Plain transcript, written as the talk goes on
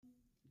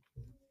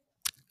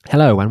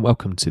Hello, and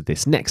welcome to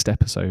this next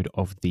episode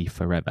of the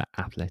Forever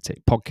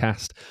Athletic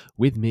podcast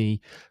with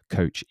me,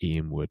 Coach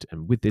Ian Wood.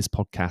 And with this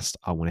podcast,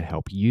 I want to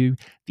help you,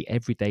 the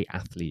everyday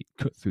athlete,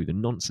 cut through the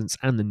nonsense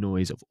and the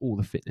noise of all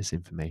the fitness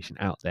information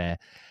out there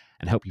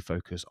and help you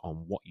focus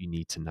on what you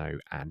need to know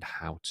and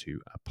how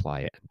to apply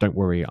it. Don't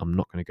worry, I'm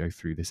not going to go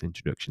through this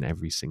introduction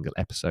every single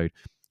episode,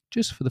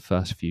 just for the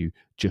first few,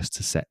 just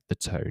to set the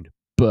tone.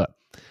 But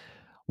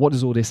what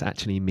does all this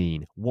actually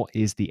mean? What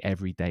is the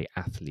everyday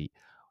athlete?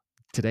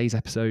 Today's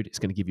episode is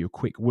going to give you a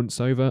quick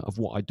once over of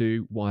what I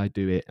do, why I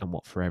do it, and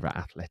what Forever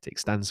Athletic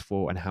stands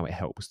for, and how it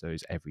helps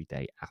those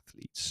everyday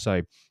athletes.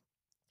 So,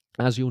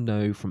 as you'll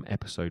know from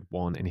episode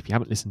 1, and if you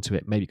haven't listened to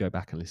it, maybe go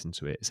back and listen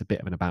to it. It's a bit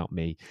of an about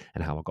me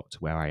and how I got to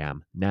where I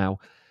am now.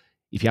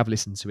 If you have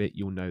listened to it,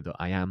 you'll know that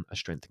I am a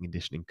strength and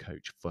conditioning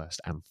coach first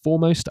and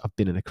foremost. I've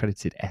been an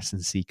accredited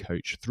S&C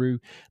coach through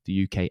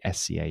the UK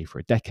SCA for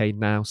a decade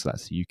now. So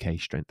that's the UK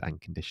Strength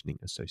and Conditioning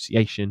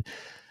Association.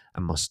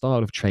 And my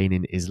style of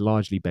training is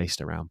largely based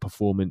around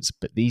performance,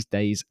 but these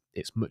days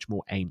it's much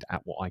more aimed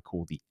at what I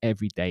call the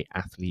everyday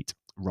athlete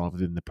rather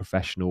than the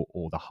professional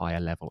or the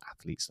higher level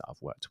athletes that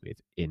I've worked with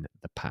in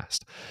the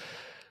past.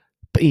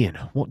 But Ian,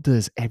 what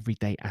does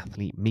everyday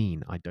athlete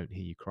mean? I don't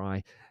hear you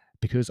cry,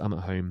 because I'm at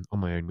home on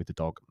my own with the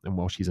dog, and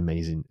while she's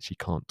amazing, she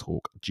can't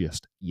talk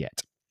just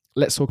yet.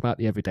 Let's talk about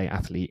the everyday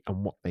athlete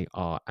and what they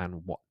are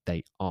and what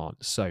they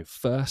aren't. So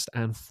first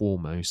and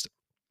foremost,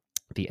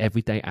 the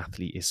everyday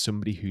athlete is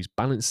somebody who's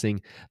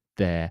balancing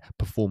their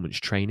performance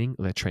training,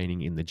 their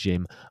training in the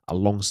gym,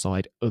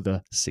 alongside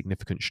other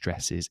significant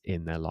stresses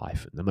in their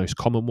life. And the most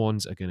common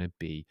ones are going to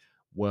be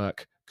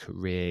work,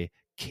 career,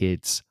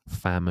 kids,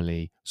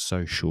 family,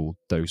 social,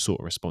 those sort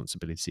of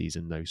responsibilities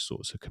and those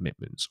sorts of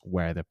commitments.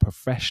 Where the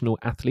professional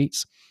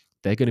athletes,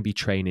 they're going to be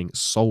training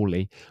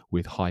solely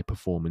with high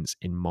performance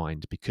in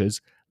mind,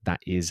 because that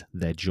is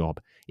their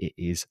job. It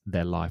is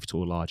their life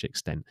to a large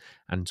extent.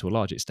 And to a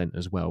large extent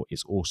as well,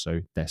 it's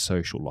also their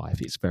social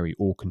life. It's very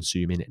all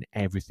consuming and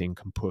everything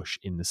can push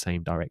in the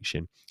same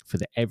direction. For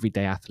the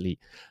everyday athlete,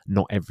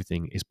 not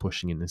everything is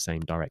pushing in the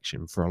same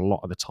direction. For a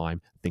lot of the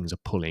time, things are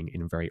pulling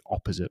in very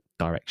opposite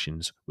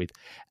directions with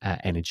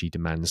energy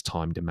demands,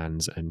 time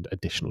demands, and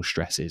additional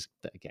stresses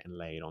that are getting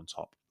laid on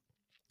top.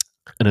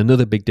 And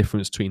another big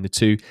difference between the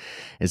two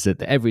is that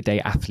the everyday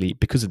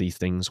athlete, because of these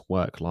things,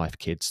 work, life,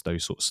 kids,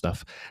 those sort of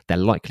stuff, they're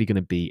likely going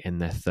to be in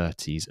their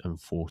 30s and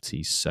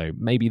 40s. So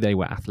maybe they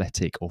were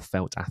athletic or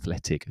felt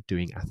athletic,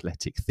 doing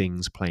athletic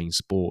things, playing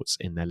sports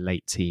in their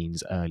late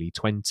teens, early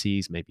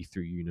 20s, maybe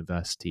through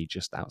university,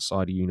 just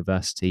outside of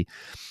university.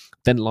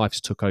 Then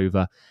lives took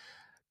over.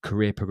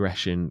 Career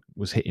progression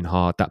was hitting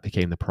hard. That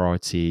became the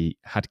priority.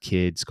 Had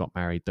kids, got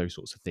married, those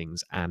sorts of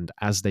things. And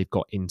as they've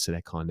got into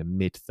their kind of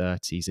mid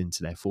 30s,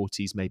 into their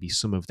 40s, maybe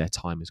some of their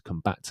time has come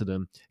back to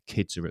them.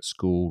 Kids are at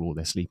school or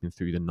they're sleeping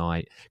through the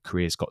night.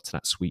 Career's got to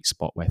that sweet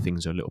spot where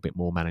things are a little bit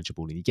more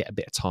manageable and you get a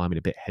bit of time and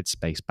a bit of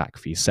headspace back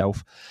for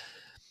yourself.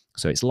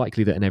 So it's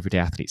likely that an everyday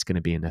athlete's going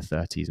to be in their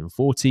 30s and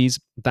 40s.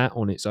 That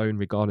on its own,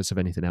 regardless of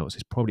anything else,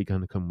 is probably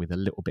going to come with a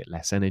little bit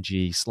less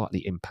energy, slightly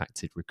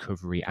impacted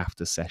recovery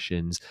after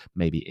sessions,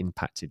 maybe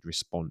impacted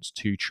response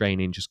to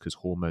training just because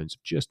hormones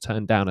have just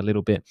turned down a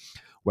little bit.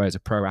 Whereas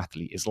a pro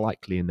athlete is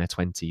likely in their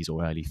 20s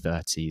or early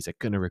 30s. They're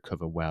going to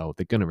recover well.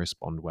 They're going to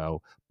respond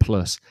well.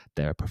 Plus,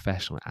 they're a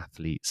professional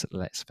athlete. So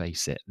let's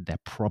face it, they're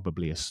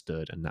probably a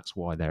stud. And that's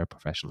why they're a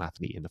professional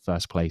athlete in the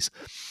first place.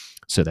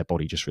 So their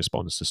body just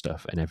responds to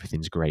stuff and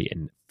everything's great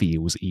and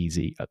feels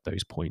easy at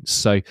those points.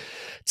 So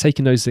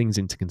taking those things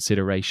into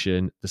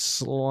consideration, the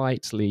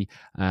slightly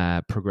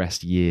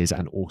progressed years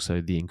and also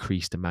the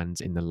increased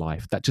demands in the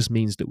life, that just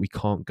means that we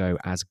can't go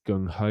as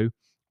gung-ho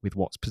with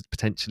what's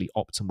potentially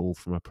optimal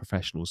from a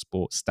professional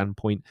sports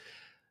standpoint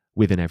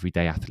with an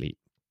everyday athlete.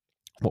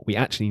 What we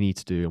actually need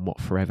to do, and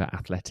what Forever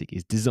Athletic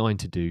is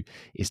designed to do,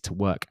 is to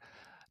work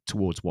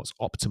towards what's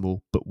optimal,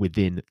 but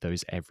within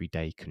those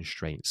everyday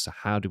constraints. So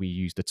how do we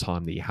use the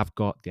time that you have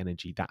got, the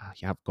energy that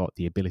you have got,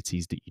 the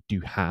abilities that you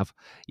do have,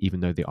 even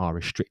though they are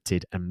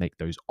restricted, and make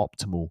those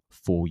optimal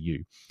for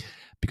you?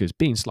 Because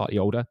being slightly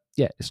older,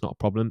 yeah, it's not a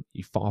problem.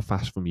 You're far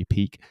fast from your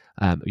peak.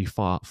 You're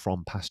far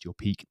from past your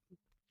peak.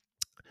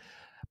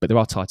 But there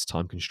are tighter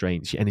time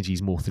constraints. Your energy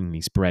is more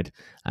thinly spread.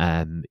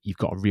 You've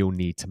got a real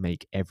need to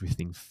make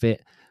everything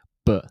fit.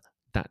 But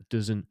that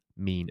doesn't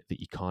mean that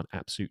you can't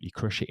absolutely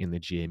crush it in the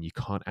gym. You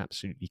can't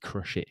absolutely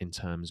crush it in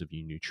terms of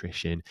your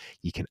nutrition.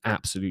 You can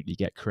absolutely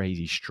get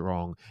crazy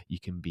strong. You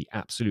can be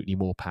absolutely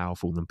more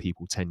powerful than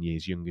people 10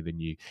 years younger than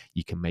you.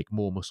 You can make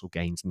more muscle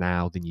gains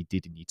now than you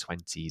did in your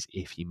 20s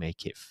if you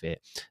make it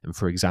fit. And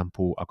for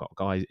example, I've got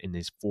guys in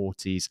his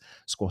 40s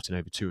squatting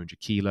over 200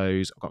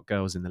 kilos. I've got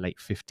girls in the late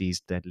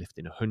 50s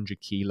deadlifting 100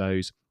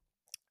 kilos.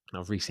 And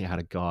I've recently had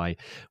a guy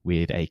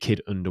with a kid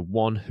under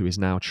 1 who is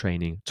now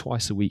training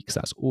twice a week, because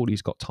that's all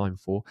he's got time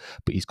for.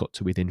 But he's got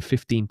to within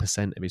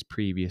 15% of his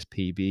previous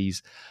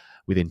PBs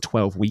within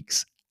 12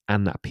 weeks.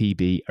 And that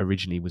PB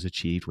originally was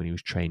achieved when he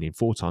was training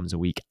 4 times a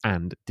week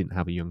and didn't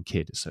have a young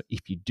kid. So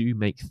if you do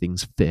make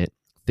things fit,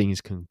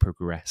 things can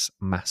progress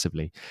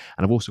massively.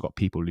 And I've also got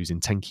people losing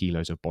 10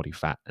 kilos of body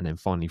fat and then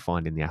finally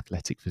finding the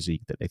athletic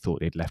physique that they thought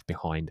they'd left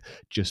behind,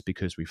 just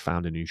because we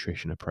found a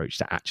nutrition approach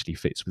that actually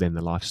fits within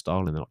the lifestyle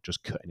and they're not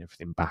just cutting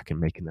everything back and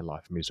making their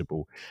life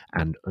miserable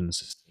and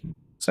unsustainable.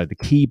 So the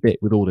key bit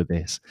with all of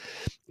this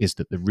is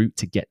that the route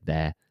to get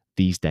there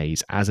these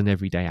days as an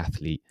everyday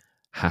athlete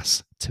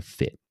has to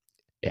fit.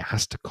 It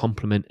has to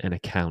complement and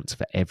account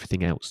for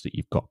everything else that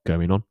you've got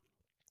going on.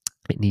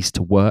 It needs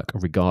to work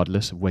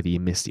regardless of whether you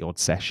miss the odd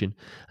session,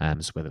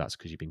 so whether that's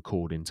because you've been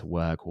called into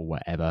work or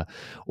whatever,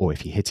 or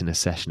if you're hitting a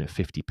session at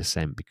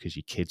 50% because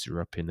your kids are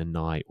up in the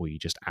night, or you're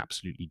just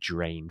absolutely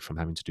drained from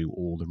having to do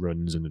all the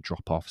runs and the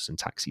drop-offs and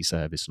taxi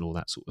service and all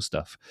that sort of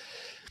stuff.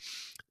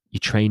 Your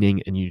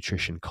training and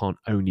nutrition can't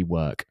only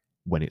work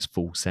when it's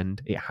full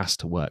send. It has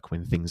to work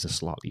when things are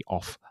slightly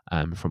off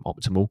from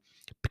optimal,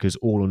 because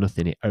all or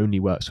nothing, it only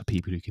works for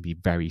people who can be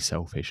very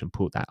selfish and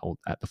put that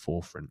at the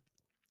forefront,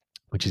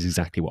 which is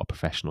exactly what a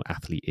professional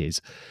athlete is.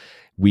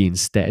 We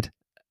instead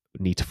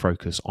need to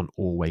focus on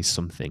always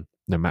something,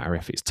 no matter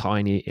if it's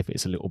tiny, if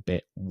it's a little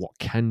bit. What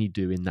can you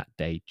do in that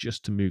day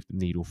just to move the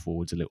needle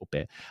forwards a little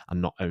bit,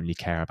 and not only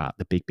care about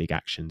the big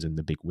actions and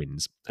the big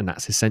wins? And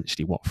that's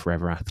essentially what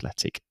Forever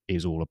Athletic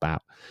is all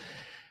about.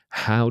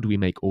 How do we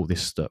make all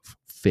this stuff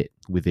fit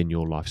within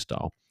your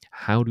lifestyle?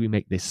 How do we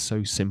make this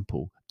so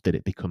simple that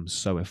it becomes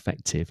so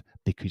effective,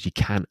 because you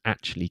can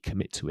actually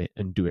commit to it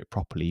and do it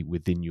properly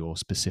within your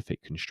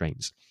specific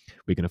constraints?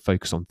 We're going to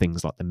focus on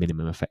things like the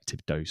minimum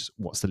effective dose.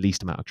 What's the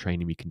least amount of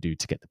training we can do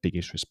to get the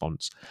biggest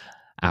response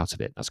out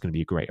of it? That's going to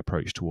be a great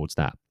approach towards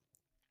that.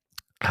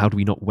 How do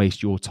we not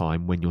waste your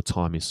time when your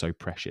time is so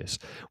precious?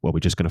 Well, we're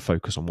just going to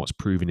focus on what's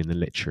proven in the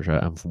literature,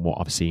 and from what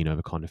I've seen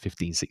over kind of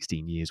 15,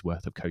 16 years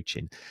worth of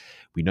coaching,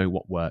 we know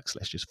what works.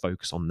 Let's just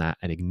focus on that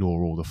and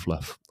ignore all the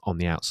fluff on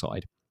the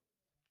outside.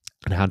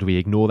 And how do we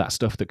ignore that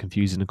stuff that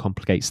confuses and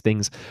complicates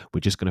things?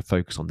 We're just going to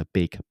focus on the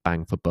big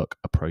bang for buck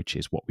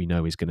approaches, what we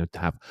know is going to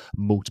have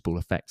multiple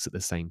effects at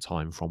the same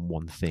time from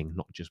one thing,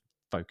 not just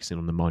focusing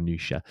on the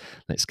minutiae.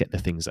 Let's get the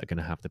things that are going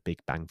to have the big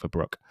bang for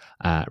buck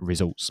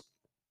results.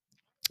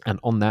 And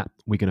on that,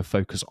 we're going to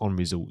focus on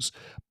results,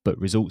 but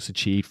results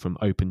achieved from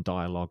open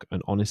dialogue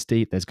and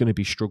honesty. There's going to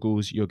be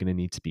struggles. You're going to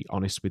need to be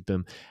honest with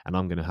them. And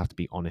I'm going to have to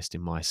be honest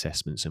in my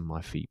assessments and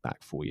my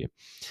feedback for you.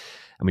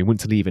 And we want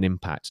to leave an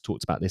impact.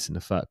 Talked about this in the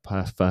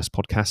first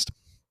podcast.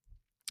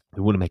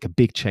 We want to make a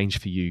big change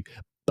for you,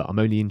 but I'm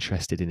only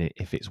interested in it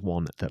if it's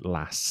one that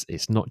lasts.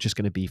 It's not just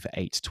going to be for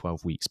 8 to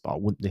 12 weeks, but I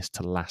want this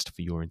to last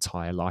for your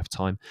entire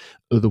lifetime.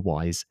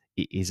 Otherwise,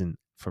 it isn't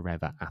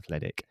Forever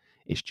Athletic.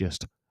 It's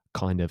just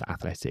kind of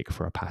athletic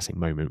for a passing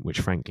moment, which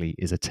frankly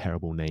is a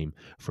terrible name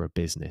for a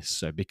business.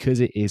 So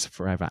because it is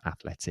Forever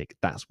Athletic,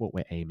 that's what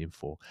we're aiming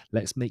for.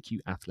 Let's make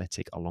you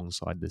athletic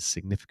alongside the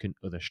significant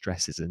other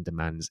stresses and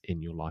demands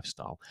in your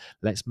lifestyle.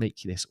 Let's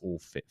make this all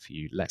fit for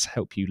you. Let's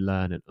help you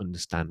learn and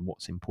understand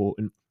what's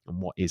important and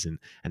what isn't,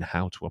 and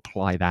how to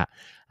apply that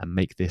and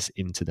make this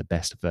into the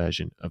best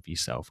version of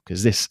yourself.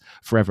 Because this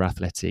Forever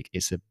Athletic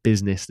is a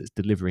business that's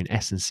delivering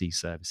S&C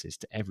services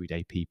to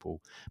everyday people,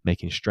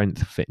 making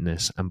strength,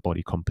 fitness, and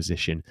body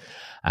composition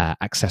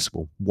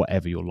accessible,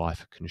 whatever your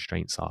life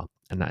constraints are.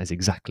 And that is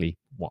exactly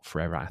what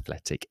Forever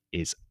Athletic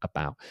is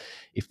about.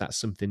 If that's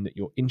something that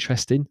you're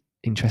interested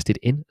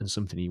in and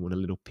something you want a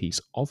little piece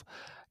of,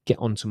 get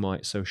onto my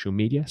social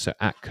media, so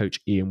at Coach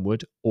Ian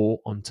Wood, or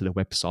onto the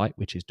website,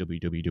 which is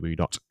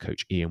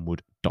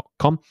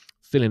www.coachianwood.com.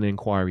 Fill in an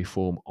inquiry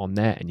form on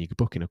there and you can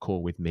book in a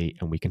call with me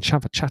and we can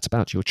chat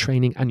about your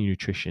training and your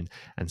nutrition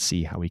and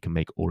see how we can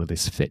make all of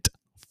this fit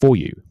for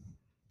you.